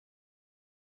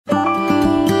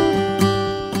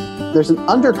there's an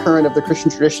undercurrent of the Christian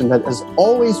tradition that has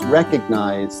always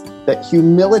recognized that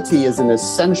humility is an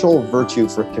essential virtue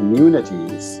for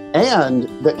communities, and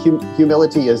that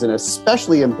humility is an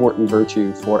especially important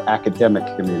virtue for academic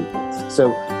communities.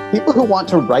 So people who want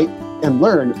to write and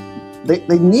learn,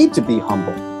 they need to be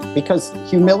humble, because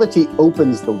humility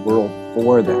opens the world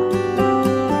for them.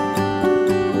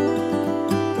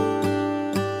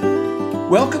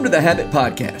 Welcome to the Habit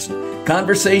Podcast,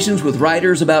 conversations with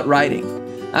writers about writing.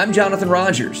 I'm Jonathan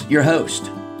Rogers, your host.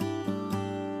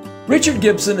 Richard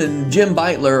Gibson and Jim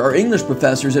Beitler are English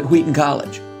professors at Wheaton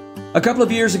College. A couple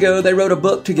of years ago, they wrote a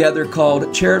book together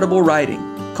called Charitable Writing,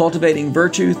 Cultivating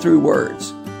Virtue Through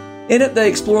Words. In it, they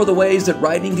explore the ways that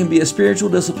writing can be a spiritual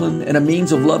discipline and a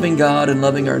means of loving God and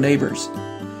loving our neighbors.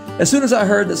 As soon as I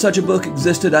heard that such a book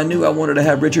existed, I knew I wanted to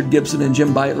have Richard Gibson and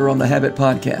Jim Beitler on the Habit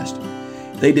Podcast.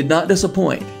 They did not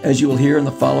disappoint, as you will hear in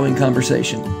the following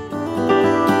conversation.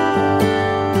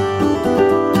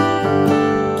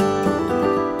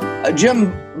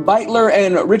 Jim Beitler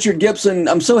and Richard Gibson,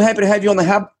 I'm so happy to have you on the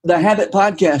Habit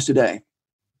Podcast today.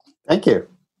 Thank you.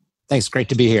 Thanks. Great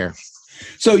to be here.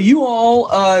 So you all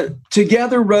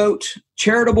together wrote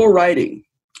Charitable Writing,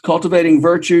 Cultivating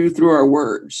Virtue Through Our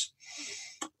Words.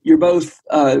 You're both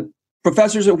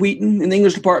professors at Wheaton in the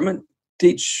English department,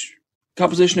 teach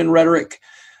composition and rhetoric.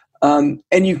 And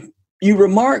you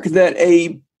remark that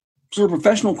a sort of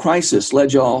professional crisis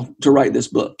led y'all to write this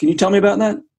book. Can you tell me about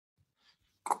that?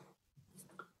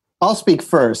 I'll speak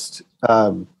first,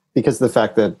 because of the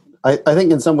fact that I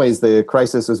think in some ways the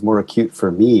crisis is more acute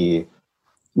for me.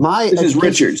 This is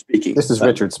Richard speaking. This is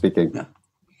Richard speaking.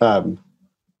 Yeah.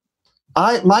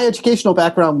 My educational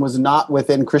background was not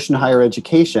within Christian higher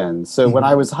education. So when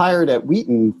I was hired at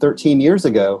Wheaton 13 years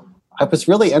ago, I was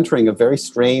really entering a very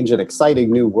strange and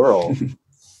exciting new world.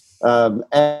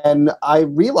 And I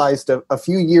realized a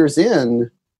few years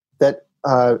in that,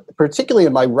 particularly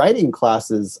in my writing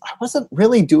classes, I wasn't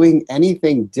really doing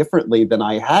anything differently than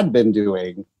I had been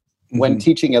doing when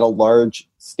teaching at a large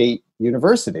state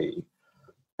university.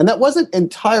 And that wasn't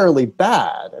entirely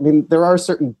bad. I mean, there are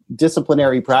certain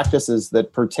disciplinary practices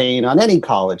that pertain on any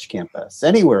college campus,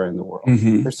 anywhere in the world.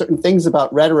 There's certain things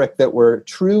about rhetoric that were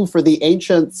true for the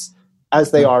ancients as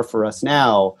they are for us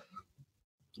now.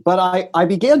 But I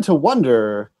began to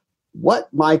wonder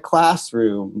what my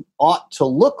classroom ought to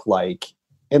look like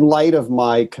in light of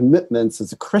my commitments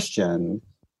as a Christian.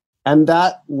 And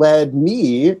that led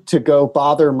me to go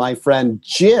bother my friend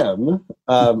Jim,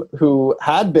 who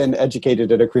had been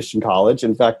educated at a Christian college,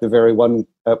 in fact, the very one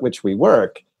at which we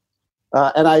work.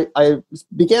 And I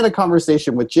began a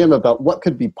conversation with Jim about what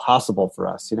could be possible for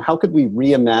us. You know, how could we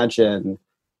reimagine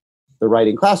the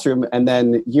writing classroom? And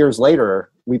then years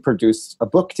later, we produced a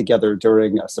book together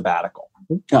during a sabbatical.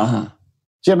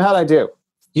 Jim, how'd I do?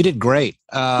 You did great.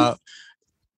 One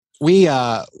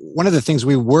of the things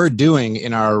we were doing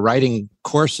in our writing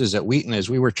courses at Wheaton is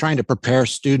we were trying to prepare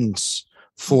students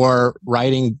for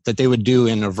writing that they would do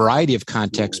in a variety of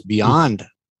contexts beyond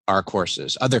our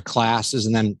courses, other classes,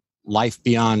 and then life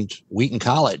beyond Wheaton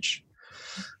College.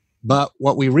 But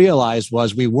what we realized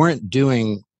was we weren't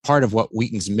doing part of what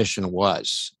Wheaton's mission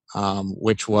was,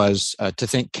 which was to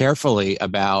think carefully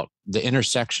about the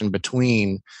intersection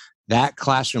between that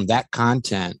classroom, that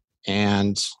content,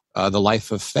 and the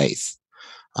life of faith,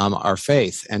 our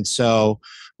faith. And so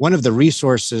one of the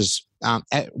resources,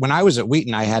 when I was at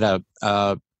Wheaton, I had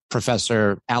a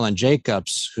Professor Alan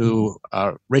Jacobs, who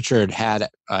Richard had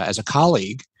as a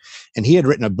colleague, and he had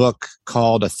written a book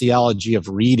called A Theology of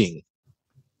Reading,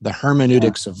 The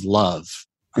Hermeneutics of Love.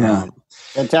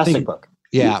 Fantastic book.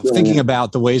 Thinking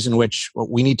about the ways in which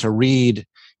we need to read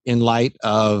in light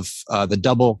of the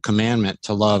double commandment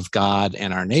to love God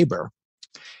and our neighbor.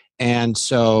 And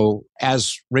so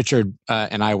as Richard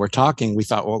and I were talking, we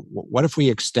thought, well, what if we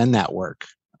extend that work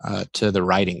to the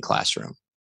writing classroom?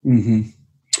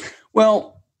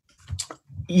 Well,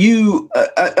 you,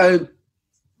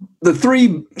 the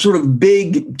three sort of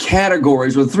big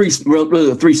categories, or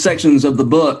the three sections of the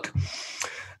book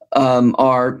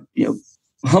are,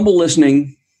 humble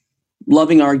listening,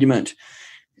 loving argument,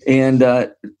 and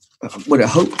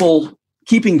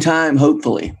keeping time,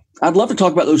 hopefully. I'd love to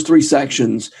talk about those three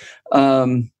sections.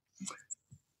 And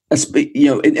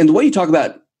the way you talk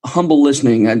about humble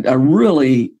listening, I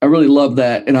really love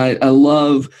that. And I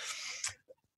love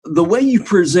the way you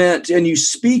present and you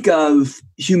speak of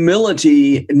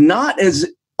humility, not as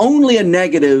only a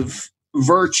negative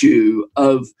virtue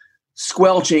of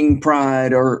squelching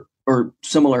pride or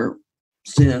similar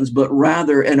sins, but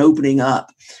rather an opening up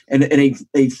and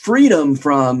a freedom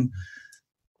from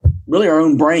really our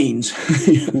own brains,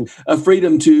 a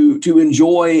freedom to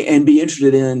enjoy and be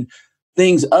interested in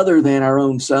things other than our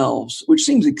own selves, which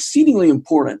seems exceedingly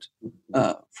important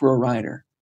for a writer.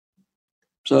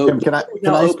 So Tim, can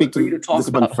I speak to you to talk this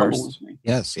about one first? listening?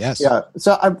 Yes. Yeah.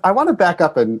 So I want to back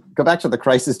up and go back to the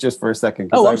crisis just for a second.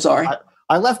 Oh, I'm sorry.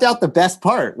 I left out the best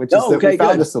part, which is that we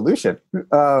found a solution.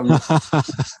 And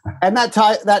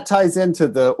that ties into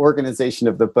the organization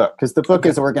of the book, because the book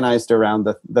is organized around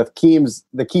the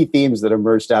key themes that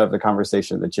emerged out of the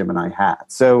conversation that Jim and I had.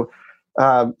 So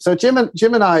Jim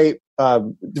and I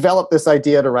developed this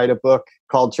idea to write a book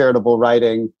called Charitable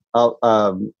Writing,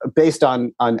 based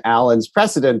on Alan's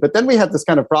precedent. But then we had this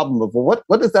kind of problem of, well,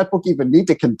 what does that book even need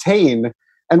to contain?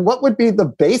 And what would be the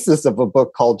basis of a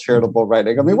book called Charitable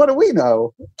Writing? I mean, what do we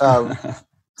know?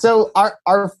 So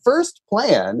our first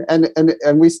plan, and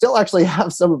we still actually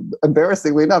have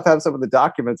embarrassingly enough, have some of the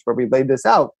documents where we laid this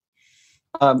out,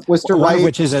 was to write.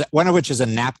 One of which is a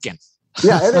napkin.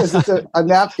 Yeah, it is. It's a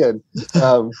napkin,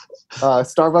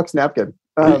 Starbucks napkin.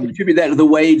 Attribute that to the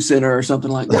Wade Center or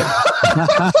something like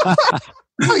that.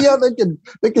 Oh yeah,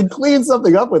 they can clean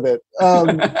something up with it.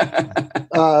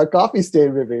 Coffee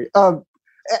stain maybe.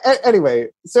 Anyway,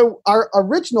 so our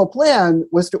original plan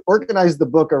was to organize the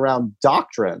book around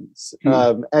doctrines,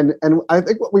 and I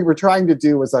think what we were trying to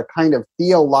do was a kind of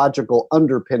theological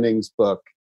underpinnings book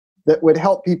that would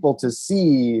help people to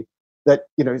see that,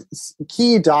 you know,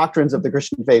 key doctrines of the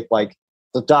Christian faith, like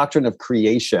the doctrine of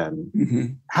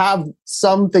creation, have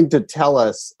something to tell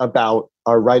us about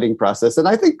our writing process. And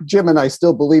I think Jim and I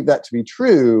still believe that to be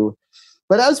true.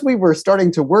 But as we were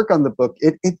starting to work on the book,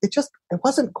 it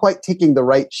wasn't quite taking the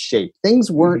right shape. Things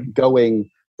weren't going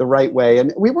the right way.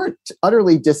 And we weren't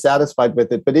utterly dissatisfied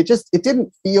with it, but it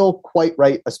didn't feel quite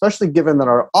right, especially given that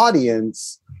the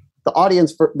audience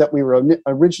that we were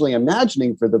originally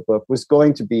imagining for the book was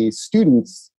going to be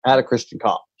students at a Christian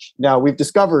college. Now, we've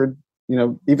discovered, you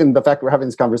know, even the fact we're having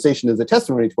this conversation is a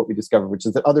testimony to what we discovered, which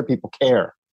is that other people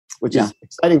care, which is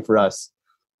exciting for us.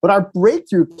 But our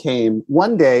breakthrough came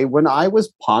one day when I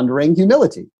was pondering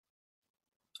humility.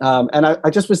 And I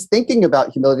just was thinking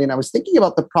about humility, and I was thinking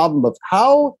about the problem of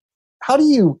how do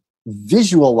you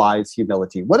visualize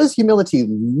humility? What does humility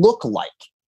look like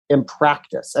in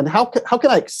practice? And how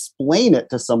can I explain it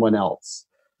to someone else?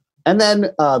 And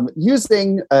then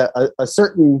using a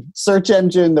certain search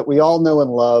engine that we all know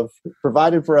and love,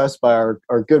 provided for us by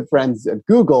our good friends at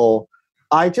Google,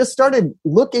 I just started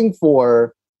looking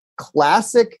for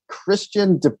classic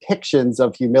Christian depictions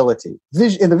of humility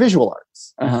in the visual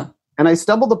arts. And I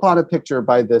stumbled upon a picture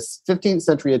by this 15th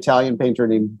century Italian painter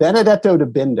named Benedetto da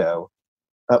Bindo.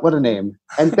 What a name.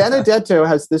 And Benedetto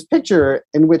has this picture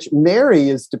in which Mary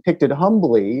is depicted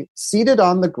humbly, seated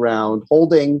on the ground,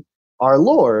 holding our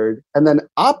Lord. And then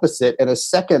opposite, in a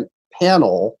second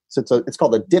panel, so it's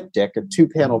called a diptych, a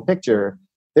 2-panel picture,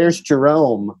 there's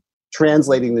Jerome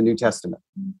translating the New Testament.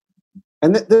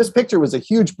 And this picture was a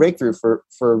huge breakthrough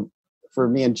for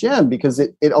me and Jim, because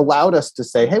it allowed us to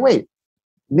say, hey, wait,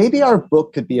 maybe our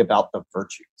book could be about the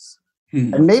virtues.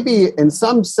 And maybe in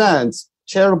some sense,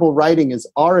 charitable writing is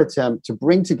our attempt to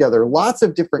bring together lots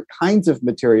of different kinds of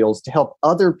materials to help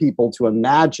other people to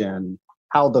imagine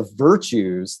how the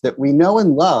virtues that we know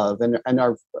and love and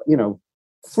are, you know,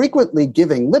 frequently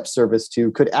giving lip service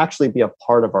to could actually be a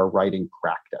part of our writing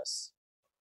practice.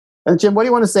 And Jim, what do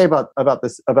you want to say about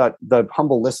the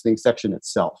humble listening section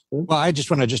itself? Well, I just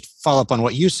want to follow up on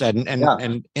what you said,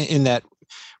 and in that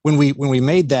when we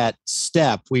made that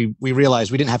step, we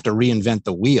realized we didn't have to reinvent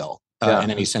the wheel in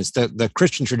any sense. The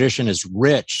Christian tradition is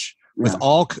rich with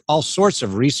all sorts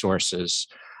of resources,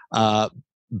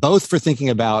 both for thinking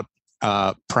about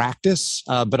practice,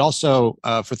 but also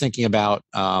for thinking about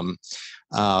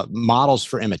models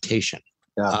for imitation.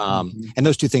 And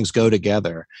those two things go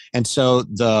together. And so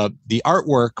the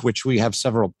artwork, which we have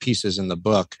several pieces in the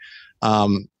book,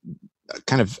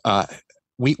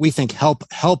 we think help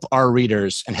our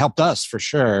readers, and helped us for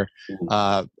sure,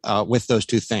 with those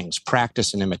two things,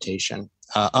 practice and imitation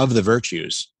of the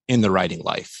virtues in the writing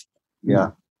life.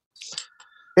 Yeah.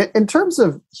 In terms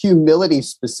of humility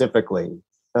specifically,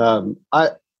 we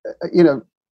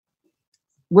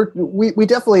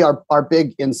definitely our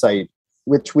big insight,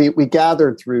 which we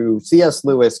gathered through C.S.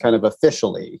 Lewis kind of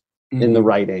officially in the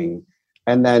writing,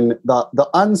 and then the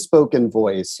unspoken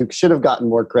voice who should have gotten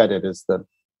more credit is the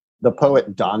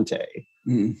poet Dante.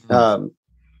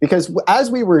 Because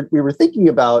as we were thinking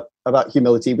about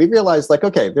humility, we realized, like,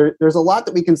 okay, there's a lot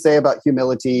that we can say about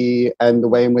humility and the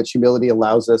way in which humility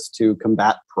allows us to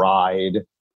combat pride,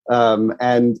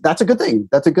 and that's a good thing.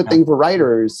 That's a good thing for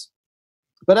writers.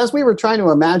 But as we were trying to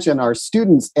imagine our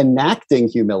students enacting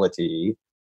humility,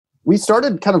 we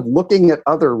started kind of looking at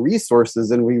other resources,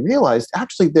 and we realized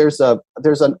actually there's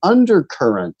an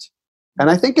undercurrent, and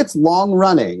I think it's long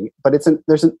running, but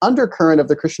there's an undercurrent of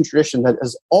the Christian tradition that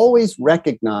has always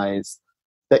recognized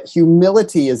that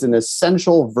humility is an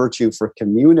essential virtue for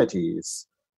communities,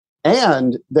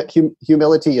 and that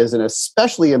humility is an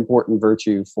especially important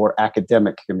virtue for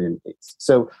academic communities.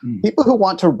 So people who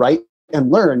want to write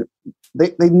and learn,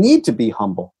 they need to be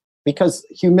humble, because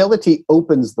humility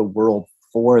opens the world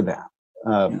for them.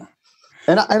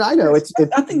 And I know it's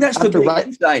I think that's the big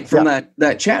insight from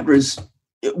that chapter is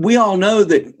we all know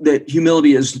that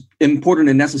humility is important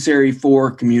and necessary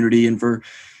for community and for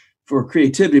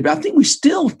creativity, but I think we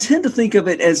still tend to think of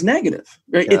it as negative.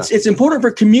 Right? Yeah. It's important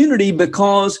for community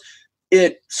because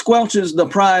it squelches the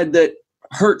pride that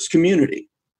hurts community.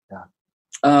 Yeah.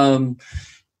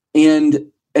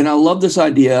 And I love this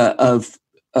idea of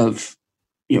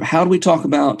how do we talk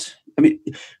about? I mean,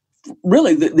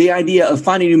 really, the idea of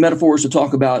finding new metaphors to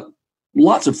talk about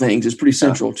lots of things is pretty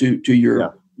central to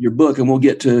your book, and we'll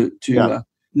get to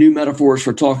new metaphors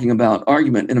for talking about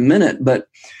argument in a minute.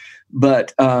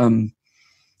 But I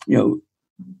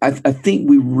think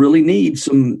we really need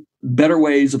some better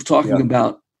ways of talking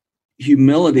about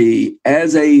humility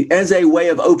as a way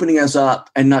of opening us up,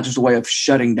 and not just a way of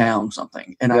shutting down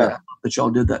something. And I love that y'all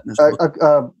did that in this book.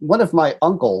 One of my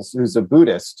uncles, who's a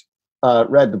Buddhist,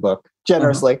 read the book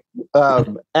generously,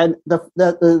 and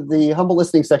the humble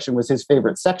listening section was his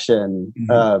favorite section.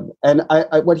 And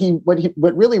what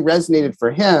really resonated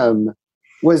for him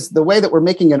was the way that we're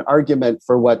making an argument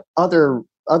for what other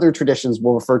traditions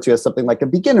will refer to as something like a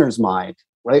beginner's mind,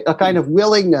 right? A kind of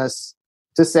willingness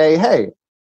to say, hey,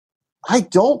 I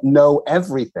don't know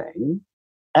everything.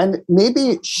 And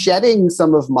maybe shedding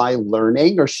some of my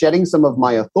learning or shedding some of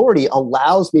my authority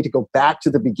allows me to go back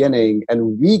to the beginning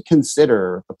and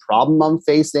reconsider the problem I'm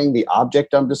facing, the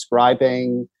object I'm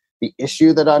describing, the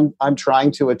issue that I'm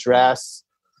trying to address.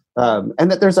 And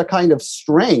that there's a kind of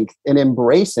strength in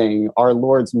embracing our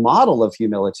Lord's model of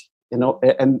humility, and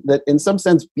that in some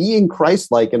sense, being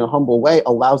Christ-like in a humble way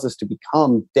allows us to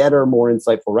become better, more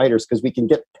insightful writers, because we can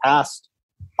get past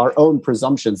our own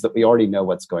presumptions that we already know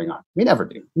what's going on. We never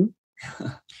do.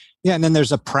 Yeah, and then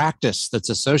there's a practice that's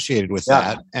associated with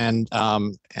that, and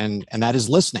that is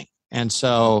listening. And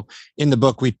so, in the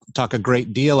book, we talk a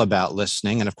great deal about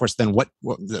listening, and of course, then what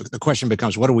the question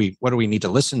becomes: what do we need to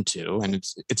listen to? And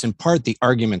it's in part the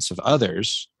arguments of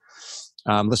others.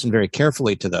 Listen very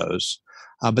carefully to those,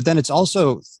 but then it's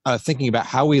also thinking about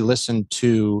how we listen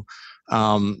to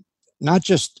not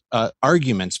just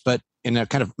arguments, but in a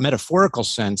kind of metaphorical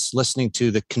sense, listening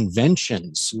to the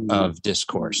conventions of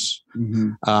discourse,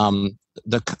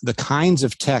 the kinds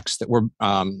of texts that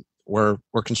we're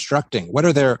constructing. What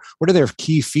are their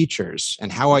key features,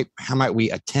 and how might we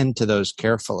attend to those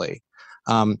carefully?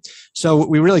 So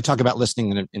we really talk about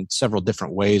listening in several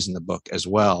different ways in the book as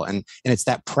well, and it's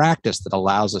that practice that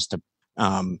allows us to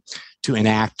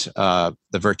enact the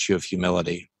virtue of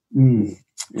humility.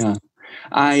 Yeah,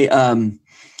 I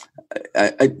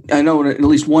know on at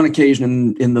least one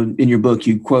occasion in your book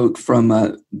you quote from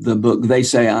the book "They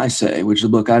Say, I Say," which is a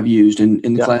book I've used in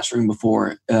the classroom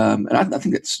before, and I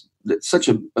think it's such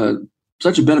a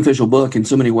beneficial book in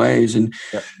so many ways. And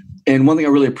one thing I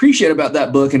really appreciate about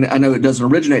that book, and I know it doesn't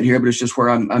originate here, but it's just where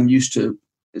I'm used to.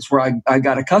 It's where I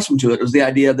got accustomed to it. Was the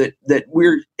idea that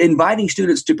we're inviting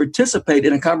students to participate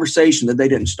in a conversation that they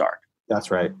didn't start.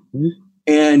 That's right,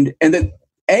 and that.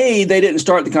 A, they didn't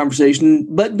start the conversation,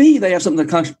 but B, they have something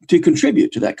to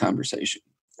contribute to that conversation.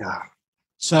 Yeah.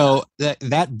 So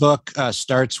that book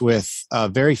starts with a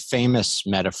very famous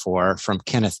metaphor from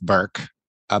Kenneth Burke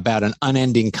about an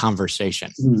unending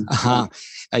conversation.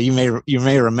 You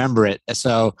may remember it.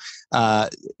 So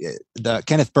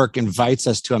Kenneth Burke invites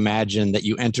us to imagine that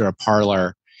you enter a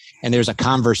parlor and there's a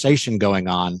conversation going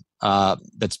on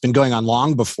that's been going on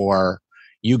long before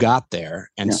you got there.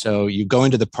 And so you go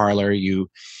into the parlor, you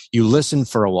listen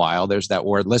for a while. There's that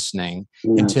word listening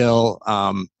until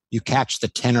you catch the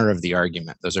tenor of the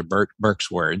argument. Those are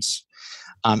Burke's words.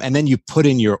 And then you put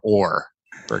in your oar,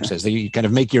 Burke says. You kind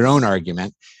of make your own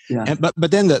argument. Yeah.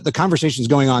 But then the conversation's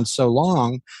going on so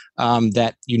long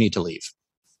that you need to leave.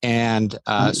 And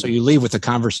so you leave with the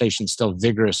conversation still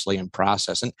vigorously in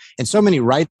process. And so many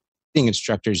writing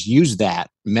instructors use that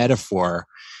metaphor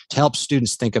to help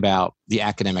students think about the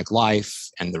academic life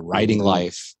and the writing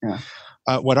life. Yeah.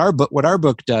 What our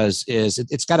book does is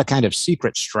it's got a kind of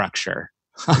secret structure.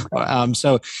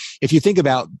 So if you think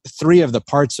about three of the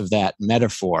parts of that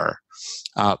metaphor,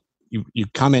 you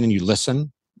come in and you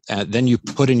listen, then you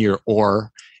put in your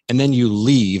oar, and then you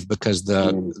leave because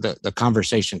the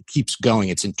conversation keeps going.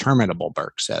 It's interminable,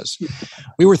 Burke says.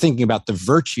 We were thinking about the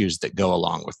virtues that go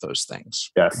along with those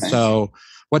things. Yes. So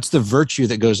what's the virtue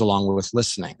that goes along with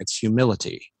listening? It's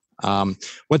humility.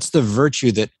 What's the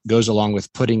virtue that goes along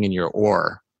with putting in your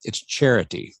oar? It's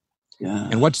charity. Yeah.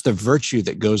 And what's the virtue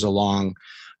that goes along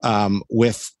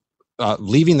with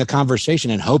leaving the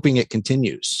conversation and hoping it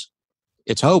continues?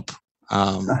 It's hope,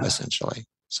 essentially.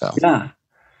 So yeah,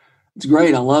 it's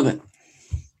great. I love it.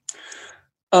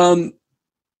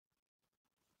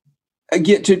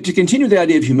 Again, to continue the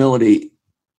idea of humility,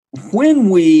 when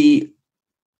we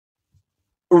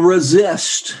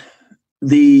resist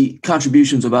the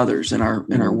contributions of others in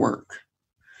our work,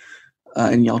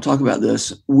 and y'all talk about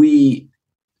this, we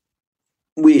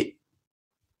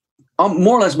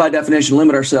more or less by definition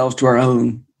limit ourselves to our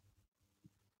own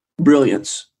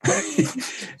brilliance. And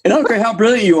I don't care how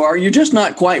brilliant you are, you're just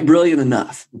not quite brilliant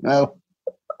enough. No.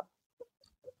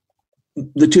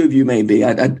 The two of you may be.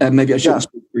 Maybe I shouldn't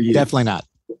speak for you. Definitely not.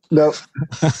 No.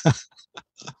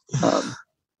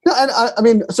 No, and I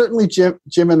mean, certainly Jim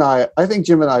and I think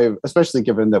Jim and I, especially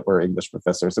given that we're English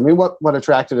professors, I mean, what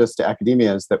attracted us to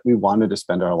academia is that we wanted to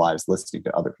spend our lives listening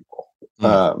to other people.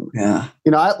 Yeah.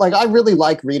 You know, I really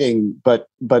like reading, but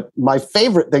my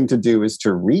favorite thing to do is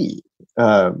to read.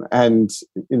 And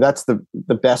that's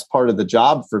the best part of the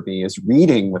job for me is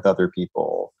reading with other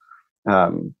people,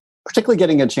 particularly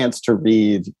getting a chance to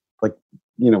read like,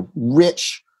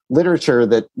 rich literature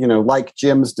that, like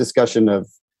Jim's discussion of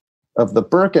the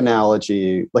Burke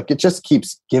analogy, like it just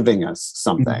keeps giving us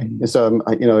something. Mm-hmm. So,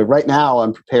 right now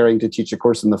I'm preparing to teach a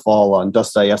course in the fall on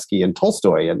Dostoevsky and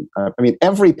Tolstoy. And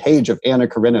every page of Anna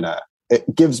Karenina,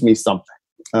 it gives me something.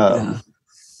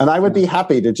 And I would be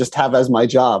happy to just have as my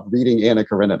job reading Anna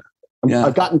Karenina.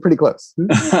 I've gotten pretty close.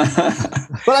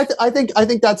 But I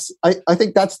think that's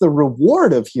the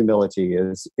reward of humility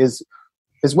is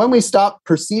when we stop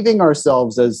perceiving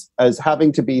ourselves as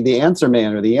having to be the answer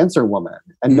man or the answer woman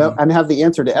and and have the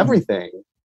answer to everything.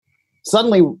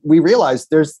 Suddenly we realize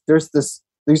there's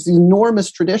enormous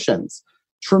traditions,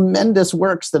 tremendous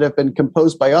works that have been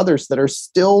composed by others that are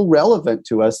still relevant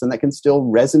to us and that can still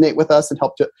resonate with us and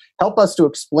help us to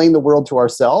explain the world to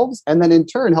ourselves, and then in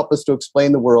turn help us to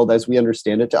explain the world as we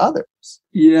understand it to others.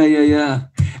 Yeah.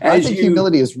 I think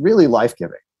humility is really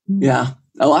life-giving. Yeah.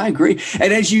 Oh, I agree.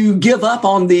 And as you give up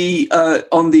on the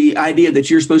idea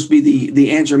that you're supposed to be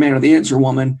the answer man or the answer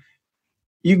woman,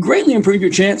 you greatly improve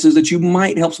your chances that you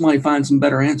might help somebody find some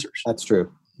better answers. That's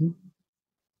true.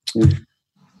 Mm.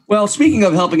 Well, speaking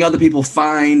of helping other people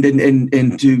find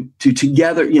and to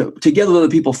together with other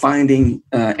people finding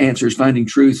answers, finding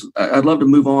truth, I'd love to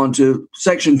move on to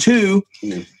section 2,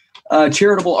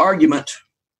 charitable argument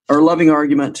or loving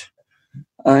argument.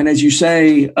 And as you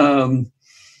say,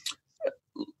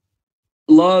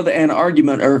 love and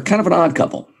argument are kind of an odd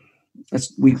couple.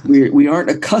 We aren't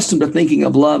accustomed to thinking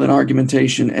of love and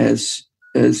argumentation as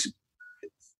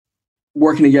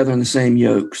working together in the same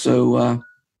yoke. So,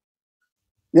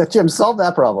 yeah, Jim, solve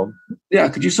that problem. Yeah,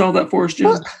 could you solve that for us,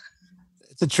 Jim?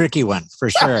 It's a tricky one for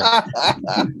sure.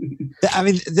 I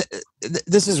mean,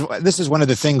 this is one of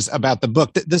the things about the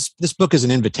book. This book is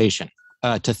an invitation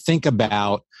to think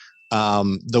about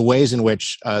the ways in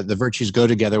which the virtues go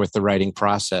together with the writing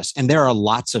process. And there are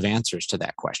lots of answers to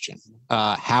that question.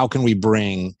 How can we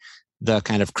bring the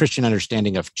kind of Christian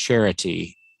understanding of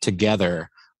charity together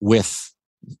with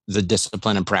the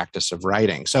discipline and practice of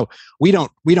writing? So we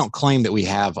don't claim that we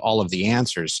have all of the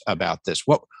answers about this.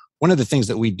 One of the things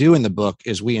that we do in the book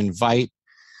is we invite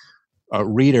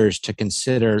readers to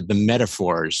consider the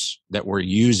metaphors that we're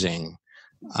using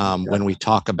when we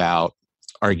talk about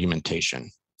argumentation.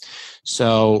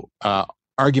 So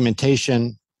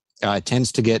argumentation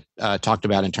tends to get talked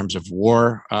about in terms of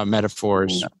war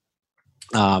metaphors.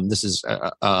 This is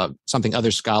something other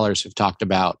scholars have talked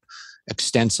about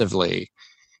extensively.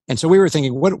 And so we were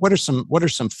thinking, what are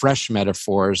some fresh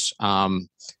metaphors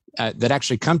that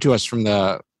actually come to us from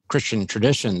the Christian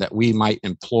tradition that we might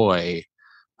employ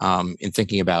in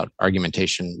thinking about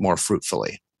argumentation more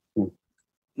fruitfully?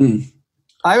 Mm.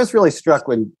 I was really struck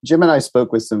when Jim and I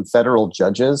spoke with some federal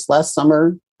judges last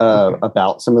summer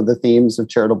about some of the themes of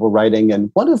charitable writing, and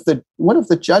one of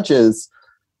the judges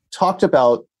talked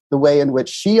about the way in which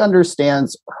she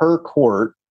understands her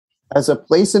court as a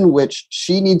place in which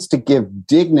she needs to give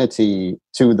dignity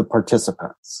to the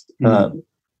participants. Mm-hmm.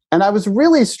 And I was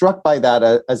really struck by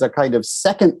that as a kind of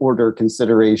second order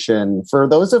consideration for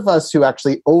those of us who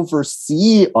actually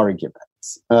oversee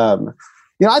arguments.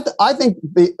 I think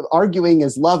the arguing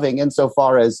is loving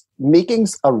insofar as making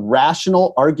a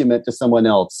rational argument to someone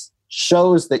else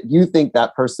shows that you think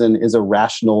that person is a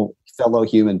rational fellow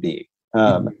human being.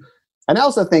 And I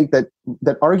also think that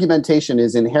argumentation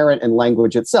is inherent in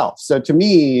language itself. So to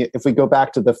me, if we go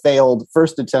back to the failed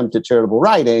first attempt at charitable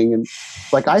writing, and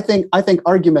like I think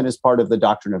argument is part of the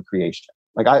doctrine of creation.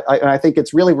 Like I think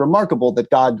it's really remarkable that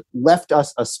God left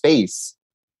us a space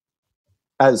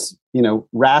as,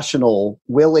 rational,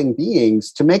 willing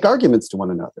beings to make arguments to one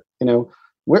another.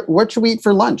 Where should we eat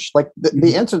for lunch? Like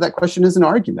the answer to that question is an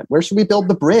argument. Where should we build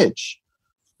the bridge?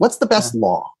 What's the best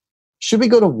law? Should we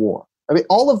go to war? I mean,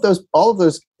 all of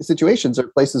those situations are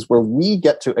places where we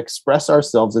get to express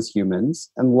ourselves as humans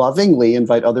and lovingly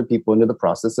invite other people into the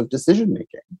process of decision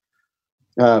making.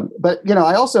 But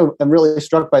I also am really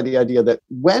struck by the idea that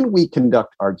when we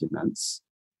conduct arguments,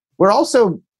 we're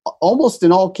also almost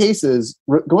in all cases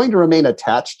going to remain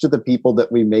attached to the people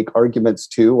that we make arguments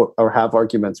to or have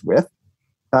arguments with.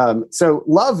 So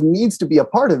love needs to be a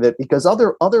part of it, because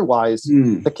otherwise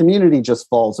the community just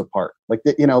falls apart. Like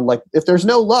if there's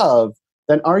no love,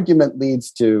 then argument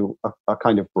leads to a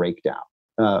kind of breakdown.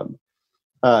 And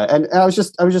I was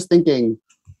just thinking,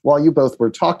 while you both were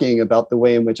talking, about the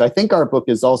way in which I think our book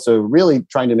is also really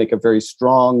trying to make a very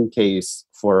strong case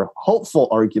for hopeful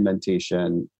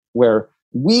argumentation, where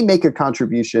we make a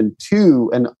contribution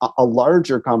to a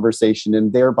larger conversation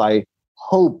and thereby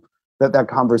hope that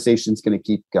conversation is going to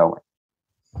keep going.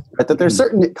 Right? That there's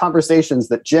certain conversations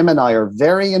that Jim and I are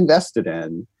very invested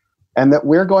in, and that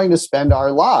we're going to spend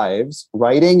our lives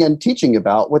writing and teaching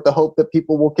about, with the hope that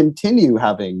people will continue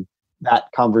having that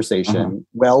conversation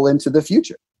well into the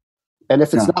future. And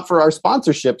if it's not for our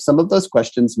sponsorship, some of those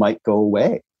questions might go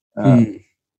away. I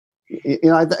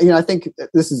think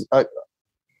this is...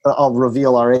 I'll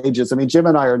reveal our ages. I mean, Jim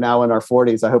and I are now in our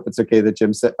 40s. I hope it's okay that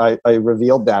Jim said I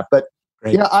revealed that. But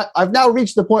I've now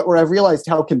reached the point where I've realized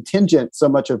how contingent so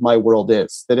much of my world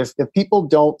is. That if people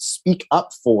don't speak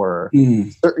up for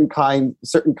certain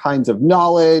kinds of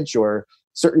knowledge or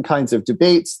certain kinds of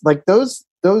debates, like those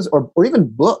or even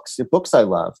books, if books I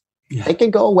love, they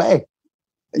can go away.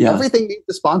 Yeah. Everything needs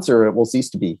a sponsor, it will cease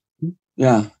to be.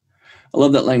 Yeah. I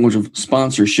love that language of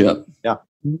sponsorship. Yeah.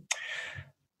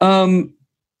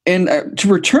 And to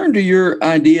return to your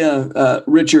idea,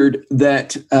 Richard,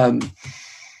 that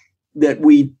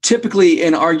we typically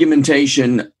in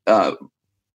argumentation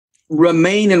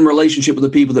remain in relationship with the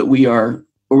people that we are,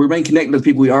 or remain connected to the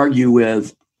people we argue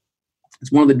with.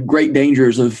 It's one of the great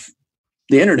dangers of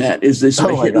the internet, is this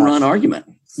sort of hit and run argument.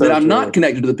 So that I'm not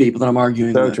connected to the people that I'm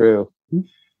arguing with. So true.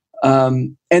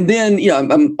 And then,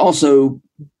 I'm also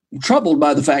troubled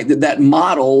by the fact that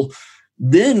model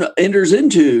then enters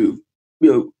into,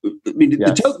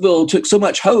 the Tocqueville took so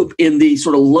much hope in the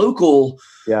sort of local,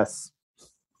 the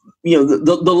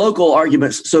local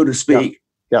arguments, so to speak.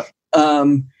 Yeah.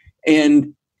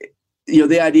 And,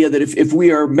 the idea that if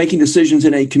we are making decisions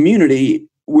in a community,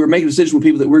 we're making decisions with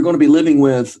people that we're going to be living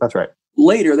with. That's right.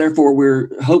 Later, therefore, we're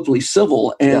hopefully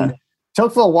civil. And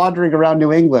Tocqueville wandering around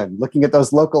New England, looking at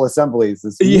those local assemblies,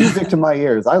 is music to my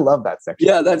ears. I love that section.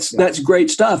 Yeah, that's great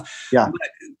stuff. Yeah.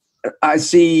 But I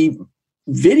see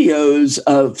videos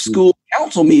of school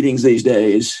council meetings these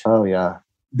days. Oh yeah.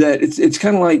 That it's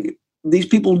kind of like these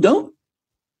people don't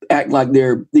act like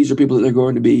these are people that they're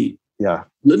going to be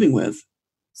living with.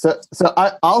 So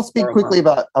I'll speak quickly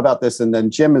about this, and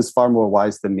then Jim is far more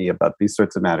wise than me about these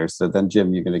sorts of matters. So then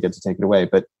Jim, you're going to get to take it away.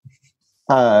 But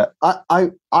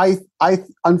I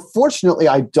unfortunately,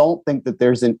 I don't think that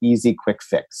there's an easy, quick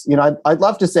fix. I'd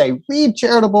love to say, read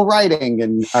charitable writing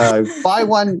and buy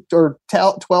one or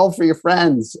 12 for your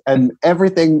friends, and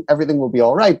everything will be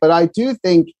all right. But I do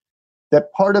think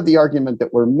that part of the argument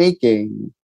that we're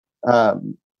making,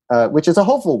 which is a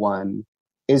hopeful one,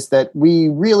 is that we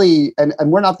really, and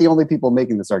we're not the only people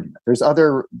making this argument. There's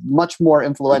other much more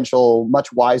influential,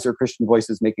 much wiser Christian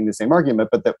voices making the same argument,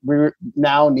 but that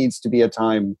now needs to be a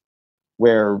time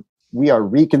where we are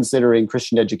reconsidering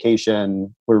Christian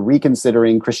education, we're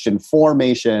reconsidering Christian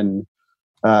formation,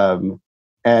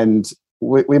 and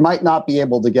we might not be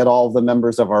able to get all of the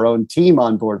members of our own team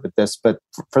on board with this, but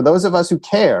for those of us who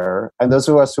care, and those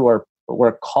of us who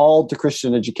we're called to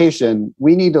Christian education,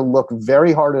 we need to look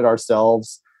very hard at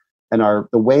ourselves and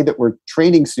the way that we're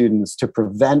training students to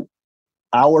prevent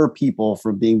our people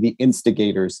from being the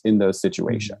instigators in those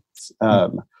situations.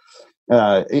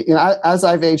 As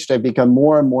I've aged, I've become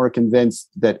more and more convinced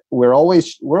that we're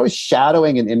always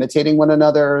shadowing and imitating one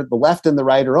another. The left and the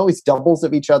right are always doubles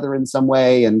of each other in some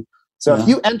way. And so if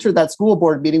you enter that school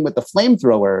board meeting with the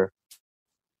flamethrower,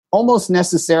 almost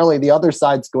necessarily the other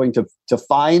side's going to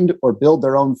find or build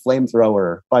their own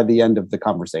flamethrower by the end of the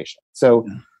conversation. So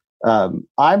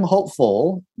I'm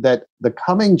hopeful that the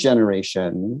coming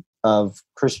generation of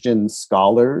Christian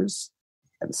scholars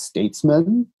and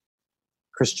statesmen,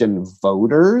 Christian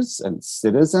voters and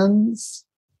citizens,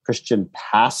 Christian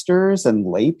pastors and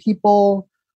lay people,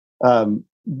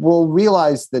 will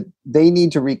realize that they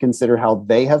need to reconsider how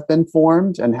they have been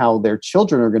formed and how their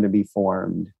children are going to be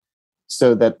formed,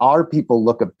 so that our people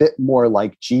look a bit more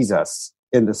like Jesus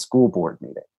in the school board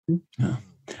meeting. Yeah.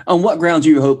 On what grounds are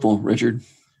you hopeful, Richard?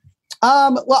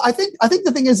 Well, I think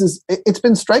the thing is it's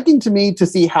been striking to me to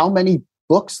see how many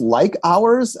books like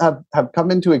ours have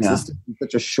come into existence in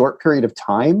such a short period of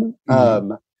time.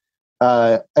 Mm-hmm.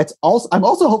 I'm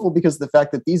also hopeful because of the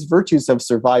fact that these virtues have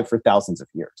survived for thousands of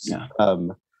years. Yeah.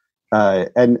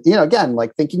 And again,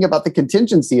 like thinking about the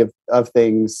contingency of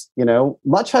things,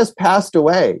 much has passed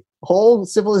away. Whole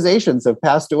civilizations have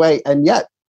passed away, and yet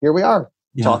here we are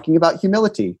talking about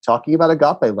humility, talking about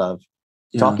agape love,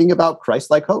 talking about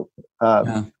Christ-like hope.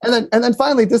 And then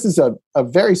finally, this is a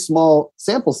very small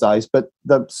sample size, but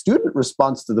the student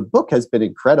response to the book has been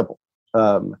incredible.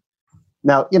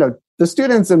 Now, the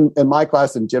students in my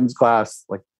class and Jim's class,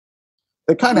 like,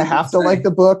 they kind of have to like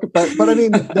the book, but I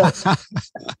mean,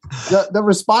 the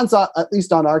response, at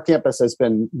least on our campus, has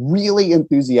been really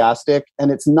enthusiastic. And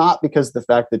it's not because of the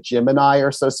fact that Jim and I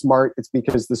are so smart. It's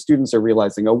because the students are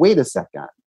realizing, oh, wait a second.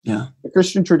 Yeah. The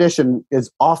Christian tradition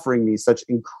is offering me such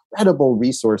incredible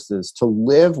resources to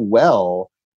live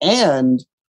well and,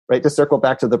 right, to circle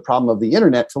back to the problem of the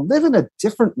internet, to live in a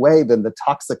different way than the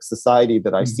toxic society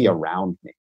that I see around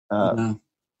me.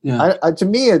 To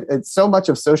me, it's so much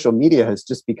of social media has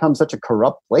just become such a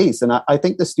corrupt place. And I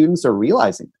think the students are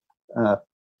realizing a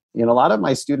lot of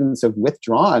my students have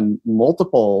withdrawn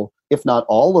multiple, if not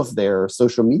all of their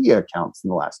social media accounts in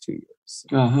the last 2 years.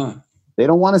 Uh-huh. They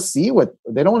don't want to see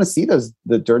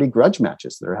the dirty grudge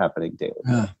matches that are happening daily.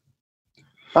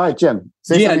 All right, Jim.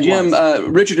 Jim,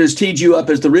 Richard has teed you up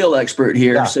as the real expert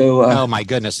here. Yeah. So, oh my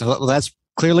goodness. Well, that's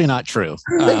clearly not true.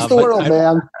 Fix the world,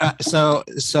 man. So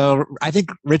I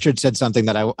think Richard said something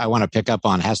that I want to pick up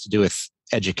on, has to do with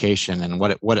education and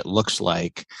what it looks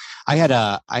like. I had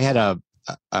a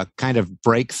kind of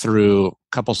breakthrough a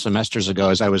couple semesters ago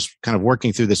as I was kind of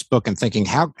working through this book and thinking,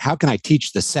 how can I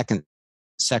teach the second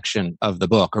section of the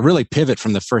book, or really pivot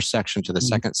from the first section to the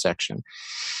second section?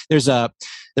 There's a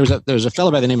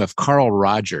fellow by the name of Carl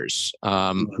Rogers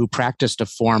who practiced a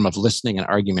form of listening and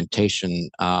argumentation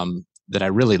that I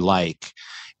really like,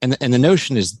 and the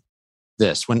notion is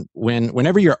this: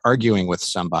 whenever you're arguing with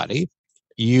somebody,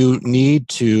 you need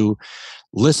to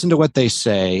listen to what they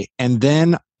say and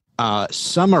then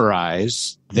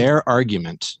summarize their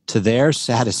argument to their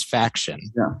satisfaction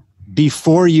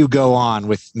before you go on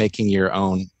with making your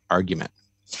own argument.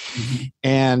 Mm-hmm.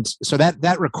 And so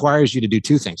that requires you to do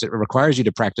two things. It requires you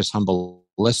to practice humble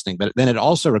listening, but then it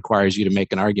also requires you to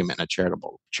make an argument in a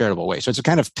charitable way. So it's a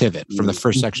kind of pivot from the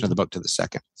first section of the book to the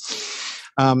second.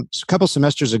 So a couple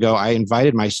semesters ago, I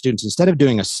invited my students, instead of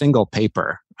doing a single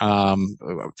paper, kind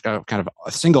of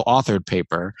a single authored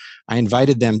paper, I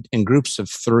invited them in groups of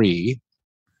 3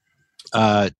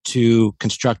 to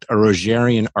construct a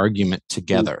Rogerian argument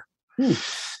together.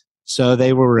 So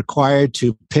they were required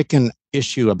to pick an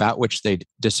issue about which they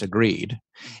disagreed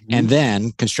and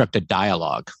then construct a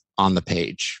dialogue on the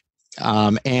page.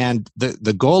 And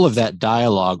the goal of that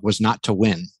dialogue was not to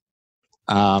win.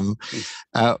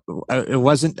 It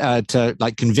wasn't to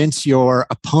like convince your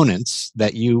opponents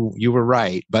that you were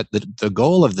right, but the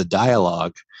goal of the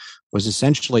dialogue was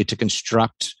essentially to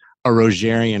construct a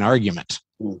Rogerian argument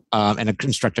and to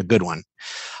construct a good one.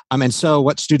 And so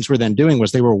what students were then doing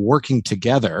was they were working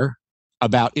together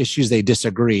about issues they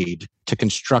disagreed to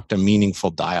construct a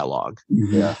meaningful dialogue.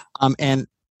 Yeah. And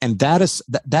that's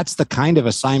the kind of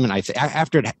assignment I think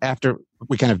after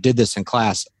we kind of did this in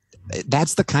class,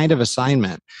 that's the kind of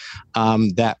assignment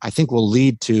that I think will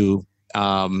lead to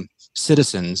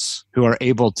citizens who are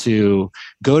able to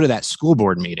go to that school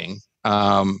board meeting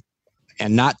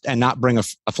and not bring a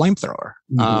flamethrower,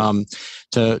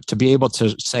 to be able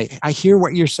to say, I hear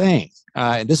what you're saying.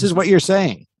 This is what you're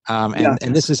saying.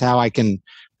 And this is how I can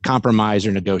compromise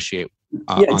or negotiate.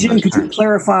 Jim, could you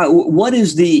clarify what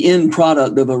is the end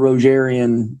product of a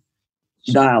Rogerian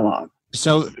dialogue?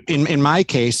 So in my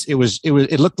case, it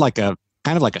looked like a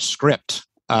kind of like a script.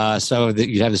 So that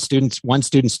you'd have one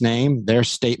student's name, their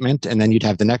statement, and then you'd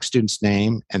have the next student's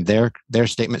name and their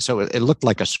statement. So it looked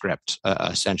like a script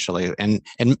essentially, and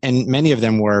many of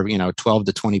them were 12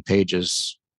 to 20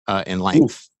 pages in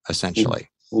length essentially.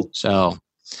 So.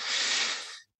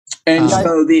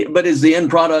 But is the end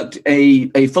product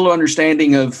a fuller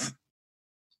understanding of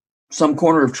some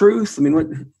corner of truth? I mean, what?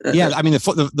 Yeah, I mean,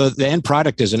 the end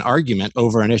product is an argument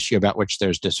over an issue about which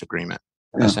there's disagreement.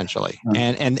 essentially.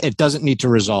 And it doesn't need to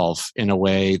resolve in a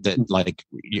way that, like,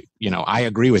 I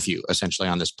agree with you essentially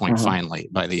on this point. Finally,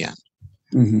 by the end.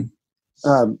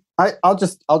 Mm-hmm. I'll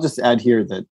just add here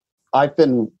that I've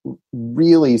been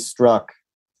really struck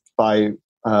by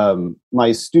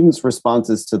my students'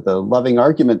 responses to the loving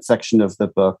argument section of the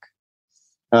book,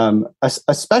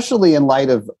 especially in light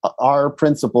of our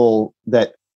principle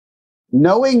that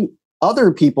knowing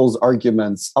other people's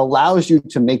arguments allows you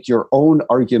to make your own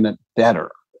argument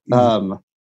better. Mm-hmm.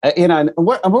 And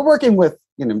we're working with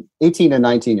 18 and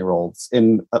 19-year-olds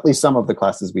in at least some of the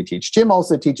classes we teach. Jim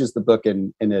also teaches the book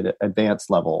in an advanced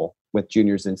level with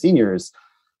juniors and seniors.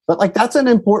 But like, that's an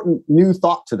important new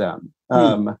thought to them.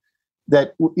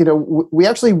 That, we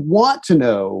actually want to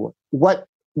know what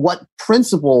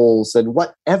principles and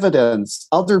what evidence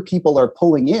other people are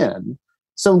pulling in.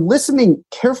 So listening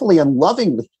carefully and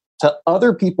lovingly to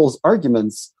other people's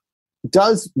arguments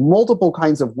does multiple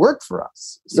kinds of work for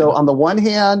us. So on the one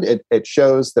hand, it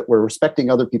shows that we're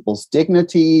respecting other people's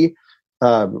dignity.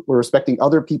 We're respecting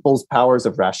other people's powers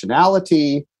of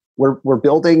rationality. We're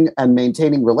building and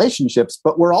maintaining relationships,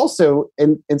 but we're also,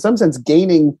 in some sense,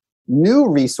 gaining new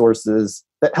resources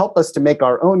that help us to make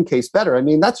our own case better. I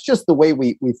mean, that's just the way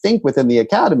we think within the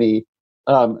academy.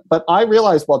 But I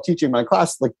realized while teaching my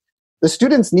class, like, the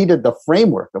students needed the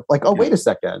framework of like, oh, wait a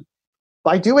second.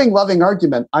 By doing loving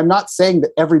argument, I'm not saying that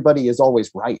everybody is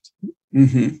always right.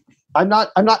 Mm-hmm. I'm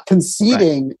not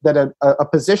conceding that a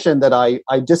position that I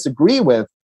disagree with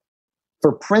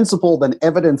for principled and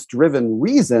evidence-driven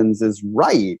reasons is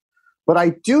right. But I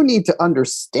do need to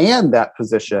understand that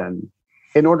position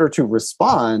in order to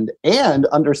respond, and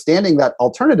understanding that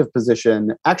alternative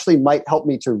position actually might help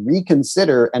me to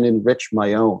reconsider and enrich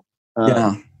my own.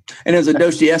 And as a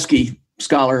Dostoevsky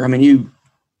scholar, I mean,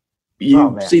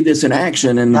 you see this in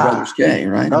action in Brothers K,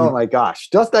 right? Oh my gosh.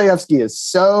 Dostoevsky is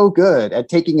so good at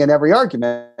taking in every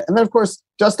argument. And then, of course,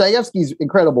 Dostoevsky's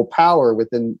incredible power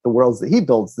within the worlds that he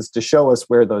builds is to show us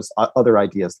where those other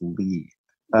ideas lead.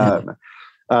 And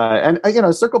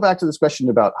circle back to this question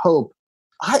about hope.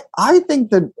 I think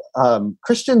that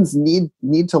Christians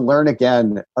need to learn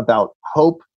again about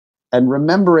hope, and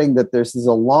remembering that this is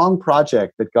a long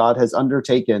project that God has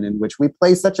undertaken in which we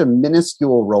play such a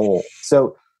minuscule role.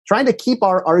 So trying to keep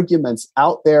our arguments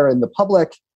out there in the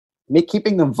public,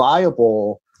 keeping them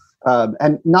viable,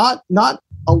 and not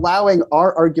allowing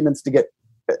our arguments to get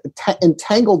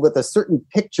entangled with a certain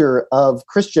picture of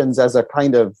Christians as a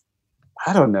kind of,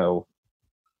 I don't know,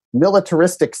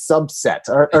 militaristic subset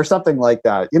or something like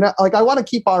that. Like, I want to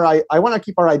keep our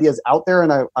ideas out there,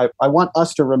 and I want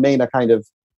us to remain a kind of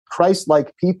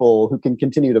Christ-like people who can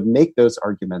continue to make those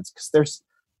arguments, because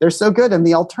they're so good, and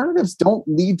the alternatives don't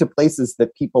lead to places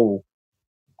that people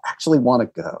actually want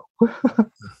to go.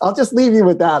 I'll just leave you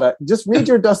with that. Just read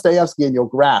your Dostoevsky and you'll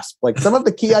grasp, like, some of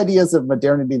the key ideas of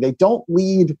modernity, they don't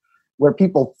lead where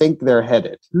people think they're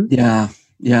headed. Yeah.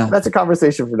 That's a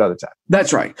conversation for another time.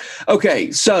 That's right.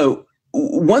 Okay, so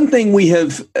one thing we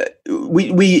have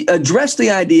we addressed the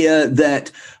idea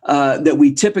that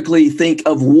we typically think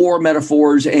of war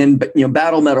metaphors and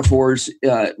battle metaphors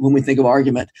when we think of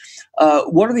argument.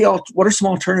 What are some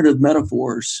alternative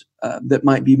metaphors that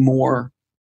might be more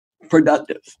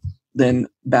productive than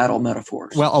battle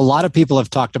metaphors? Well, a lot of people have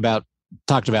talked about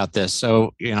this.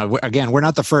 So, again, we're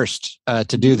not the first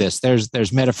to do this.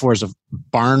 There's metaphors of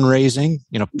barn raising,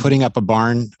 putting up a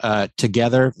barn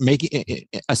together,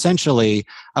 essentially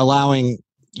allowing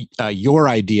your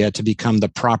idea to become the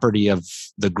property of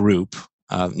the group,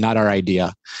 not our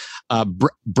idea.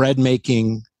 Bread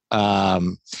making,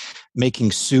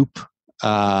 making soup.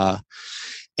 And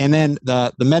then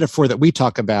the metaphor that we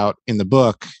talk about in the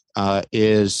book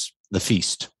is the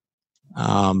feast.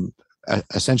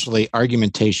 Essentially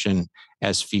argumentation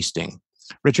as feasting.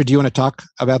 Richard, do you want to talk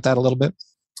about that a little bit?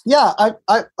 Yeah,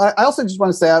 I also just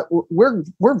want to say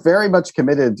we're very much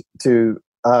committed to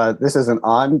this is an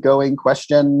ongoing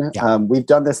question. Yeah. We've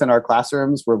done this in our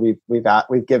classrooms where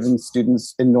we've given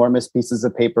students enormous pieces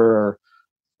of paper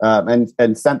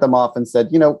and sent them off and said,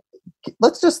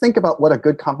 let's just think about what a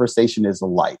good conversation is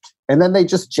like, and then they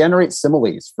just generate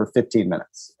similes for 15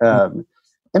 minutes.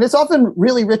 And it's often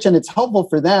really rich, and it's helpful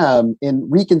for them in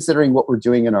reconsidering what we're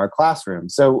doing in our classroom.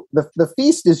 So the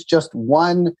feast is just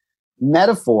one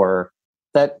metaphor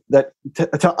that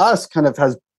to us kind of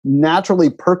has naturally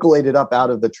percolated up out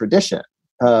of the tradition,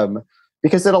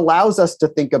 because it allows us to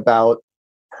think about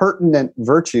pertinent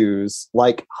virtues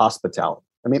like hospitality.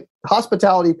 I mean,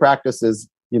 hospitality practices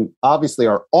obviously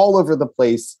are all over the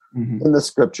place in the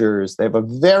scriptures. They have a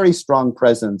very strong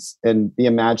presence in the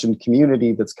imagined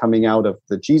community that's coming out of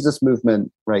the Jesus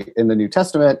movement, right, in the New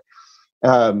Testament.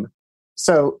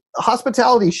 So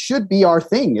hospitality should be our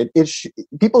thing.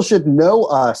 People should know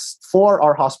us for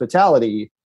our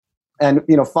hospitality. And,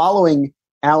 following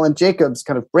Alan Jacobs'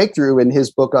 kind of breakthrough in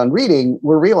his book on reading,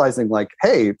 we're realizing like,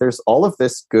 hey, there's all of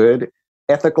this good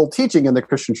ethical teaching in the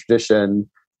Christian tradition,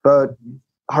 but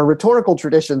our rhetorical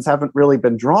traditions haven't really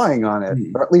been drawing on it,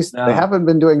 or at least they haven't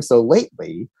been doing so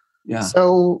lately. Yeah.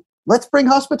 So let's bring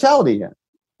hospitality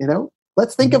in,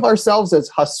 let's think of ourselves as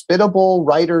hospitable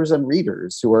writers and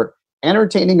readers who are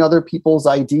entertaining other people's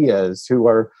ideas, who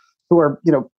are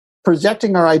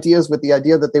projecting our ideas with the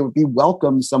idea that they would be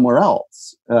welcome somewhere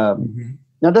else.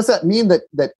 Now, does that mean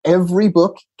that every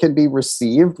book can be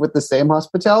received with the same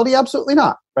hospitality? Absolutely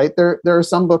not, right? There are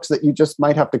some books that you just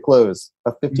might have to close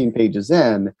 15 pages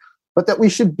in, but that we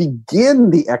should begin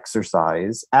the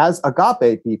exercise as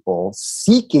agape people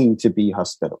seeking to be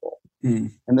hospitable.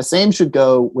 And the same should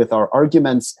go with our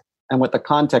arguments and with the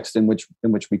context in which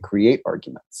we create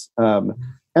arguments.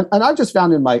 And I've just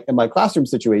found in my classroom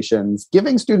situations,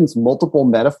 giving students multiple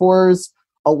metaphors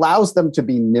allows them to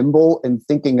be nimble in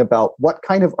thinking about what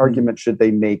kind of argument should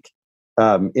they make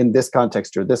in this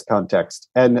context or this context.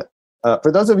 And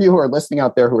for those of you who are listening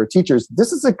out there who are teachers,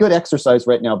 this is a good exercise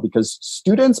right now because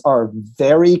students are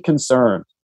very concerned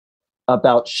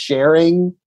about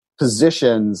sharing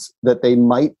positions that they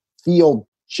might feel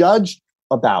judged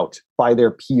about by their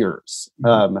peers.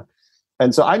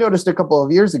 And so I noticed a couple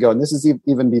of years ago, and this is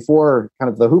even before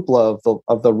kind of the hoopla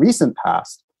of the recent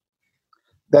past,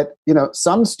 that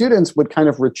some students would kind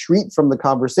of retreat from the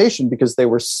conversation because they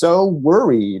were so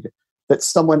worried that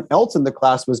someone else in the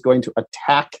class was going to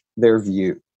attack their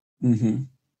view.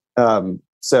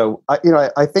 So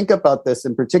I think about this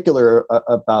in particular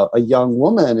about a young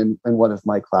woman in one of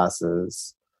my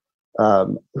classes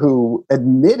who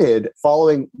admitted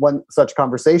following one such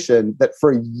conversation that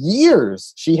for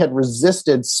years she had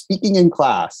resisted speaking in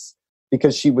class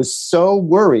because she was so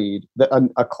worried that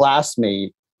a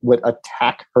classmate would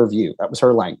attack her view. That was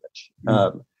her language.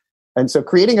 And so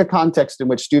creating a context in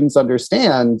which students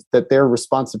understand that their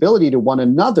responsibility to one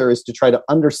another is to try to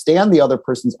understand the other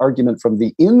person's argument from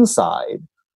the inside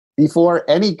before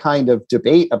any kind of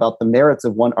debate about the merits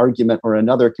of one argument or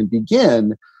another can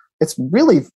begin. It's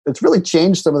really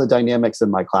changed some of the dynamics in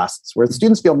my classes where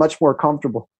students feel much more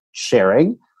comfortable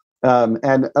sharing.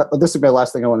 And this is my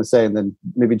last thing I want to say, and then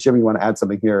maybe Jim, you want to add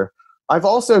something here. I've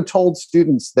also told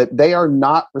students that they are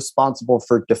not responsible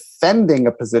for defending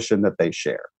a position that they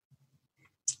share.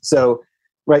 So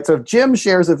if Jim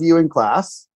shares a view in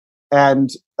class and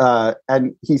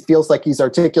he feels like he's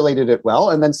articulated it well,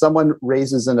 and then someone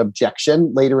raises an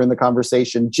objection later in the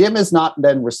conversation, Jim is not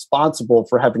then responsible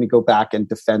for having to go back and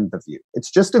defend the view. It's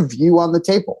just a view on the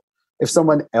table. If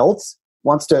someone else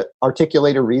wants to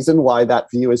articulate a reason why that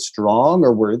view is strong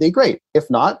or worthy, great. If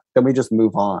not, then we just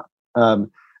move on.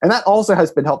 And that also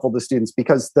has been helpful to students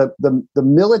because the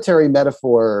military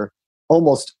metaphor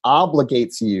almost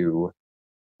obligates you,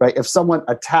 right? If someone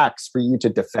attacks, for you to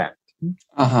defend,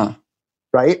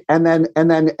 right? And then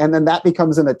that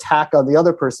becomes an attack on the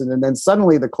other person, and then